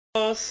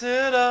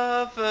Sit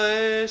up,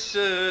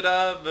 should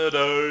up,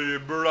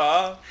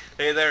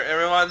 Hey there,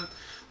 everyone.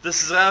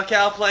 This is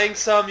Raquel playing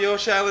some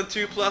Yoshi Island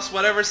 2 plus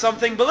whatever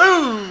something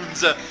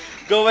balloons,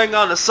 going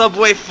on a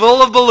subway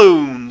full of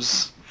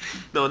balloons.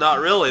 No, not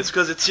really. It's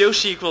because it's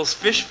Yoshi equals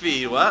fish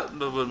feed. What?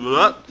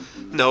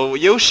 No,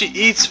 Yoshi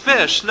eats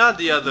fish, not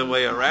the other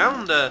way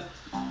around.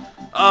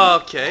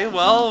 Okay,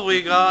 well,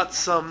 we got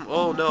some...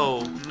 Oh,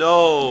 no.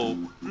 No!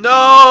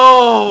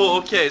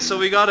 No! Okay, so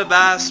we got a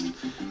bass...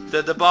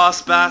 The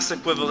boss bass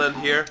equivalent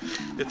here.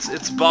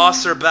 It's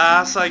boss or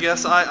bass, I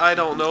guess. I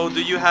don't know.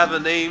 Do you have a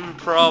name?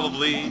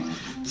 Probably.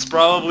 It's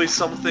probably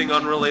something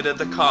unrelated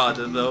to cod,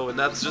 though, and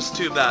that's just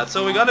too bad.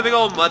 So we got a big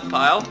old mud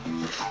pile.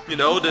 You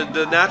know,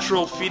 the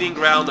natural feeding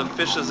ground of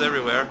fishes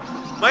everywhere.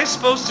 Am I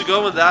supposed to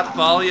go in that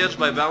foliage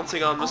by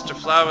bouncing on Mr.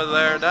 Flower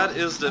there? That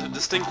is the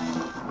distinct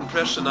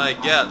impression I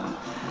get.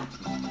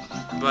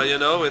 But, you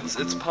know,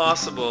 it's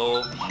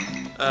possible.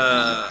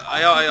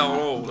 I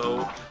don't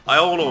know. I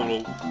don't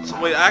know.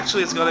 So wait,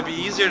 actually it's gonna be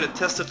easier to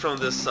test it from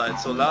this side.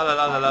 So la la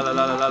la la la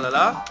la la la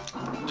la.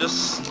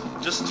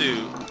 Just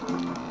to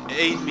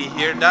aid me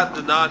here. That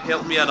did not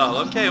help me at all.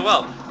 Okay,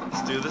 well,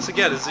 let's do this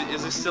again. Is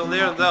he still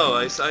there? No.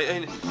 Arg!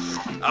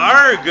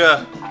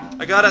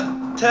 I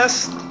gotta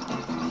test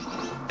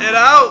it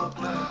out.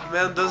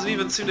 Man, doesn't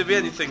even seem to be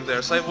anything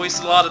there. So I've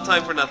wasted a lot of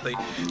time for nothing.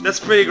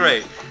 That's pretty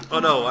great. Oh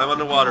no, I'm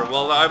underwater.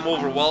 Well, I'm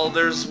over. Well,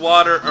 there's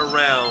water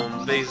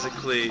around,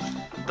 basically.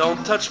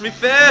 Don't touch me,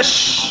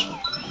 fish!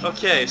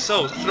 Okay,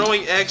 so,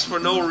 throwing eggs for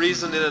no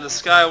reason in a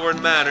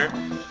skyward manner.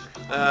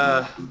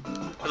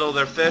 Hello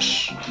there,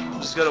 fish.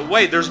 Just gotta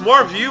wait, there's more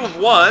of you of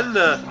one.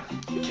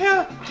 We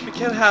can't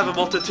have a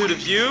multitude of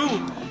you.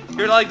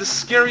 You're like the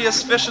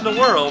scariest fish in the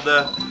world.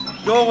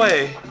 Go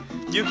away.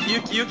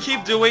 You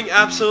keep doing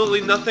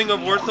absolutely nothing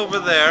of worth over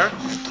there,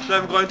 and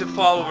I'm going to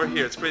fall over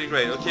here. It's pretty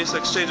great. Okay, so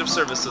exchange of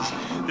services.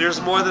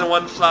 There's more than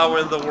one flower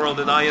in the world,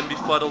 and I am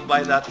befuddled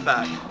by that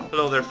fact.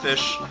 Hello there,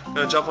 fish. I'm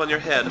gonna jump on your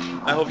head.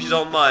 I hope you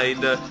don't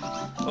mind.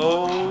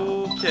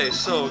 Okay,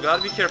 so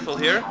gotta be careful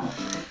here.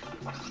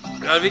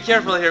 Gotta be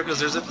careful here because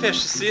there's a fish,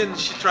 you see, and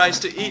she tries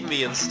to eat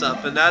me and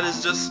stuff, and that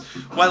is just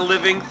what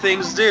living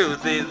things do.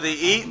 They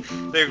eat,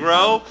 they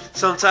grow,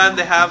 sometimes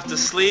they have to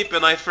sleep,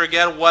 and I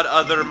forget what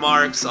other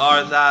marks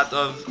are that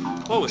of...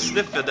 Oh, a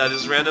sniffit that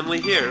is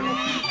randomly here.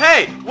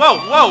 Hey! Whoa,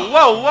 whoa,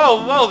 whoa,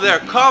 whoa, whoa there!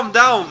 Calm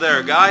down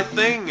there, guy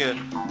thing!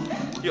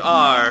 You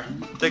are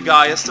the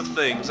guyest of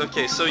things.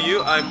 Okay, so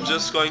you, I'm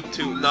just going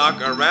to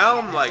knock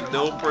around, like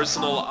no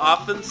personal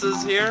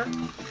offenses here.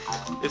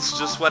 It's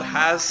just what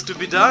has to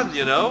be done,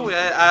 you know,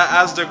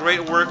 as the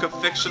great work of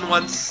fiction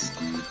once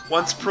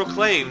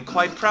proclaimed,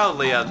 quite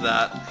proudly at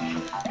that.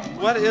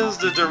 What is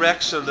the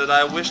direction that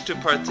I wish to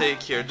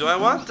partake here? Do I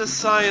want to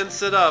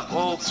science it up,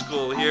 old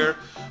school here?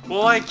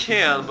 Well, I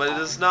can, but it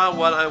is not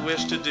what I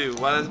wish to do.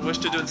 What I wish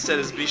to do instead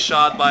is be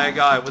shot by a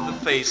guy with a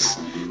face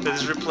that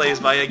is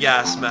replaced by a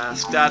gas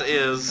mask. That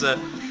is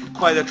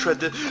quite a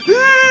tradition.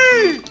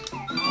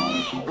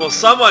 Well,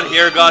 someone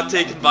here got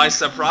taken by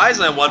surprise,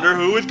 and I wonder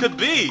who it could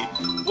be.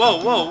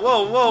 Whoa, whoa,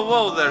 whoa, whoa,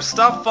 whoa there.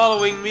 Stop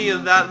following me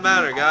in that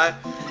manner, guy.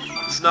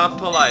 It's not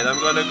polite. I'm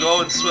gonna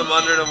go and swim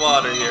under the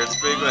water here. It's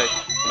pretty great.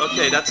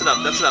 Okay, that's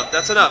enough, that's enough,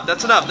 that's enough,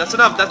 that's enough, that's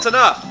enough, that's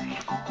enough!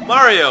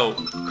 Mario,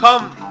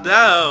 calm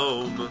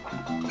down.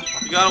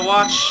 You gotta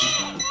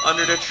watch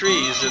under the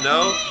trees, you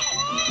know?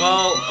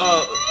 Well,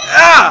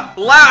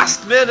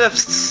 last minute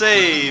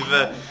save!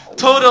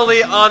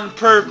 Totally on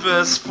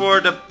purpose for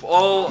the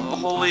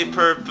all-holy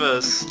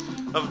purpose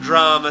of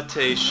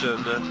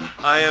dramatation.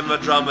 I am a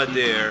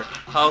dromedare.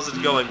 How's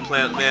it going,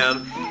 Plant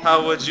Man?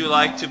 How would you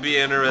like to be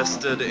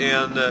interested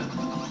in...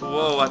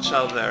 whoa, watch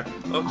out there.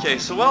 Okay,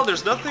 so well,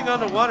 there's nothing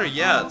on the water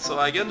yet, so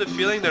I get the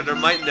feeling that there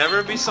might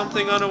never be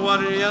something on the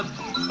water yet.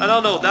 I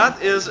don't know,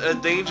 that is a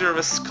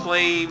dangerous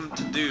claim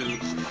to do.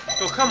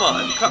 Oh, come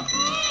on,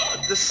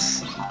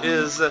 this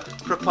is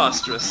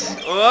preposterous.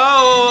 Whoa,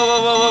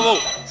 whoa, whoa, whoa,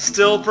 whoa,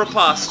 still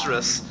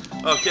preposterous.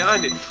 Okay, I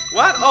need...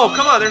 What? Oh,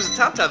 come on, there's a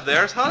tap-tap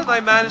there. How did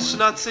I manage to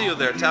not see you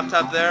there?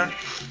 Tap-tap there.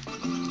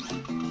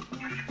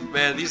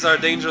 Man, these are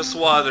dangerous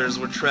waters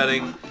we're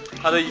treading.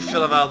 How do you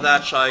feel about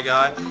that, Shy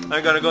Guy?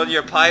 I'm gonna go to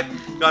your pipe.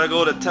 Gotta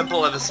go to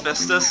Temple of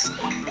Asbestos.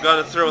 I'm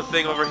gonna throw a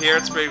thing over here.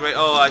 It's pretty great.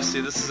 Oh, I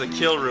see. This is a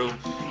kill room.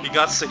 You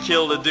got to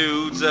kill the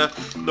dudes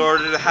in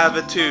order to have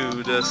a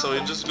dude. So you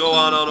just go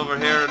on over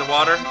here in the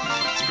water.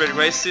 It's pretty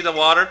great. See the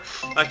water?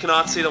 I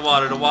cannot see the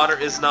water. The water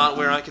is not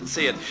where I can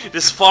see it. It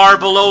is far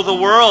below the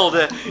world,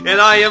 and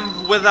I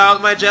am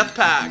without my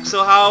jetpack.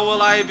 So how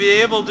will I be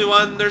able to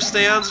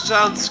understand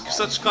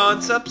such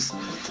concepts?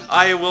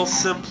 I will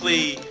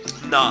simply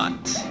not,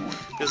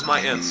 is my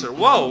answer.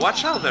 Whoa,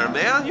 watch out there,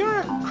 man. You're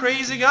a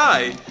crazy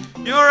guy.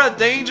 You're a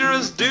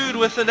dangerous dude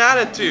with an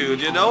attitude,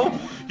 you know?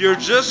 You're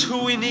just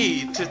who we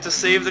need to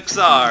save the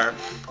Czar.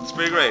 It's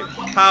pretty great.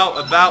 How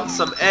about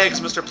some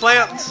eggs, Mr.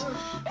 Plant?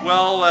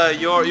 Well,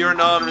 your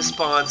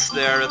non-response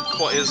there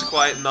is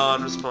quite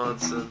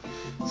non-responsive.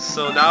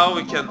 So now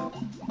we can...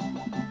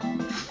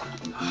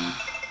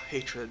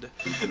 hatred.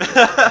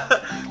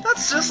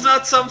 That's just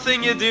not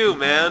something you do,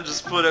 man.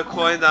 Just put a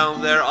coin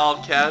down there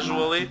all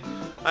casually.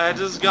 I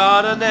just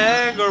got an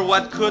egg, or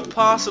what could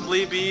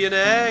possibly be an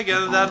egg,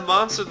 and that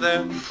monster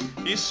there,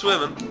 he's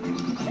swimming.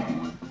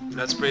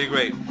 That's pretty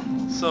great.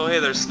 So hey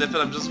there, Snippet,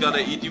 I'm just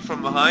gonna eat you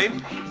from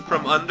behind,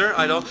 from under,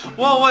 I don't...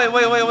 Whoa,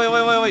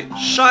 wait,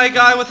 Shy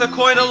Guy with a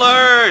coin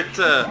alert!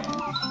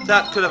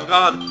 That could have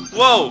gone...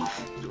 Whoa!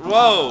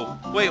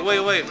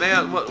 Wait,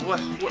 man,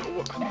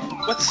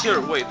 what's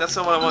your... Wait, that's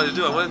not what I wanted to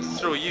do. I wanted to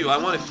throw you. I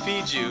want to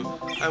feed you.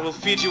 I will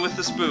feed you with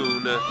the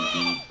spoon.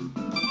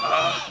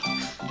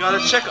 Gotta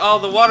check all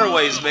the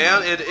waterways,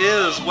 man. It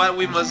is what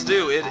we must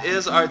do. It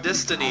is our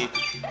destiny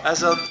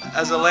as a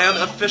land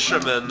of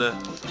fishermen.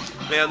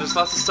 Man, there's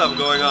lots of stuff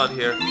going on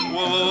here.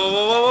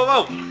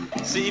 Whoa.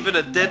 See, even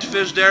a dead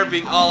fish there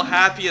being all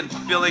happy and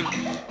filling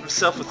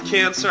himself with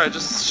cancer. I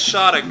just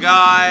shot a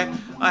guy.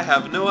 I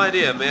have no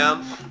idea,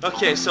 man.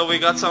 Okay, so we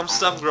got some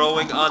stuff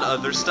growing on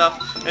other stuff,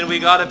 and we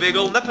got a big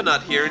old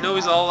nipponut here. You know,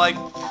 he's all like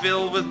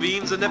filled with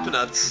beans and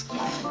nipponuts.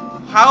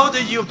 How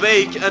do you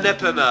bake a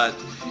nipponut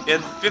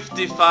in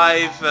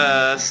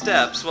 55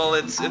 steps? Well,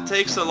 it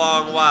takes a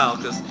long while,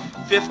 because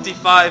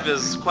 55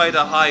 is quite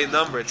a high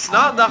number. It's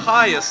not the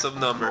highest of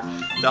number.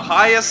 The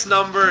highest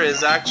number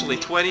is actually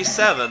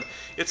 27.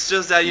 It's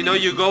just that, you know,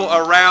 you go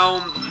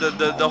around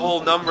the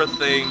whole number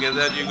thing, and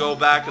then you go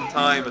back in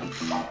time, and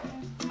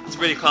it's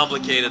pretty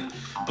complicated.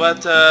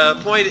 But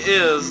point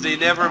is, they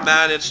never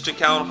managed to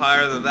count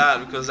higher than that,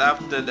 because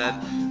after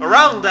that,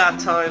 around that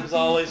time is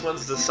always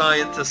once the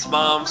scientist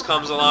moms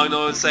comes along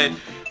and say,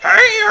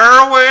 "Hey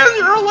Erwin,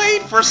 you're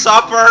late for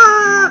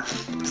supper!"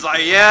 He's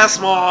like, "Yes,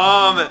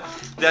 Mom."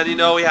 Then, you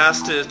know, he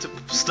has to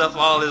stuff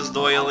all his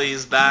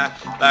doilies back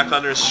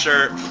under his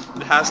shirt.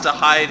 He has to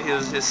hide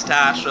his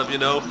stash of, you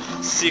know,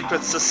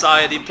 secret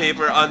society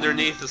paper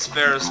underneath his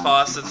Ferris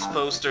Fawcett's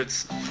poster.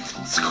 It's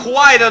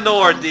quite an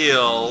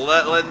ordeal.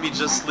 Let me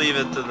just leave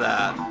it to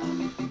that.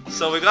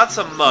 So we got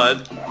some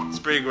mud. It's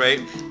pretty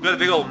great. We got a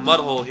big old mud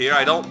hole here.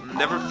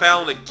 Never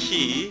found a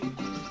key.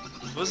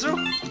 What's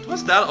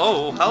that?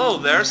 Oh, hello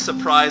there,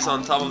 surprise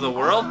on top of the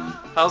world.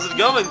 How's it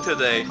going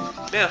today?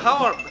 Man,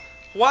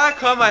 why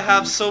come I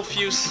have so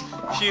few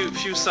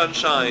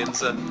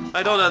sunshines?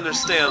 I don't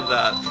understand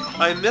that.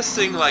 I'm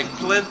missing like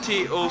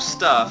plenty of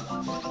stuff.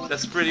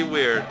 That's pretty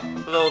weird.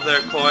 Hello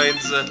there,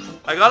 coins.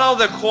 I got all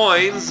the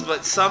coins,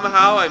 but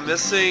somehow I'm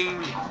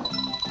missing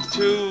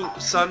 2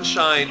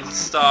 sunshine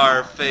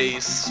star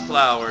face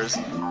flowers.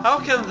 How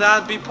can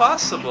that be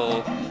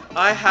possible?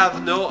 I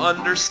have no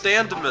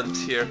understandment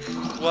here.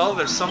 Well,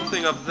 there's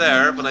something up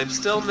there, but I'm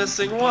still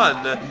missing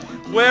one.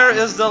 Where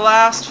is the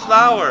last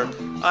flower?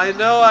 I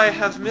know I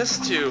have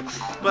missed you,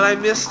 but I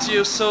missed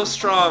you so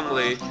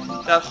strongly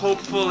that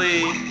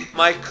hopefully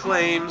my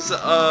claims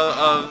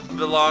of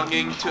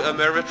belonging to a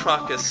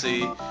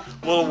meritocracy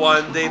will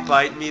one day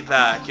bite me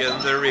back in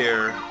the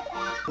rear.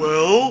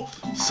 Well,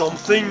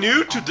 something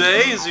new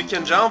today is you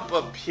can jump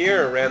up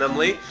here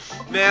randomly.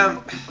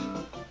 Man,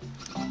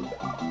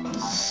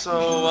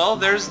 so, well,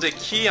 there's the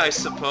key, I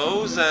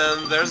suppose,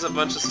 and there's a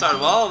bunch of stars.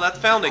 Well, that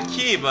found a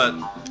key, but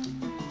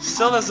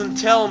still doesn't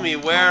tell me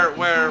where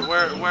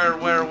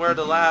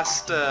the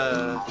last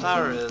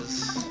flower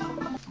is.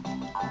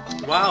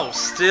 Wow,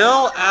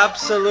 still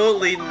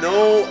absolutely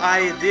no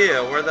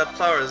idea where that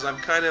flower is. I'm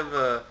kind of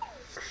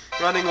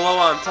running low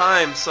on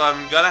time, so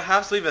I'm gonna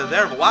have to leave it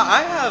there. But wow,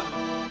 I have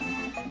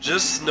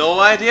just no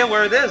idea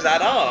where it is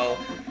at all.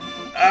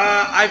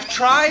 I've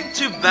tried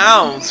to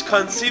bounce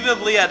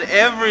conceivably at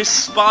every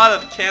spot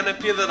of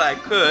canopy that I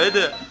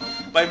could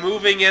by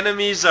moving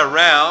enemies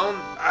around.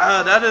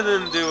 That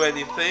didn't do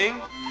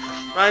anything.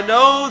 I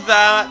know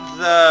that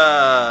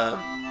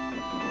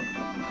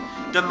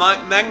the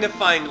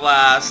magnifying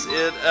glass,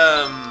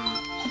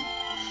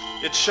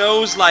 it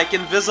shows like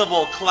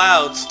invisible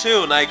clouds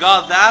too, and I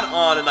got that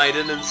on and I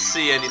didn't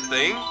see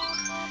anything.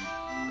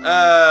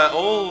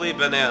 Holy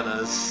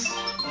bananas.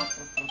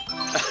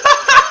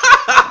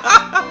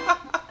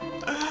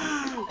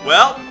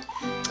 Well,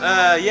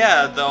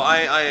 yeah, though,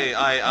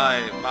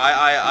 I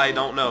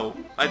don't know.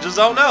 I just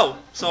don't know.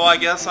 So I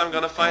guess I'm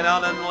gonna find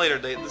out in a later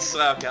date. This is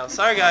Outcast.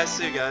 Sorry guys,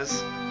 see you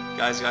guys.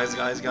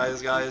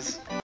 Guys.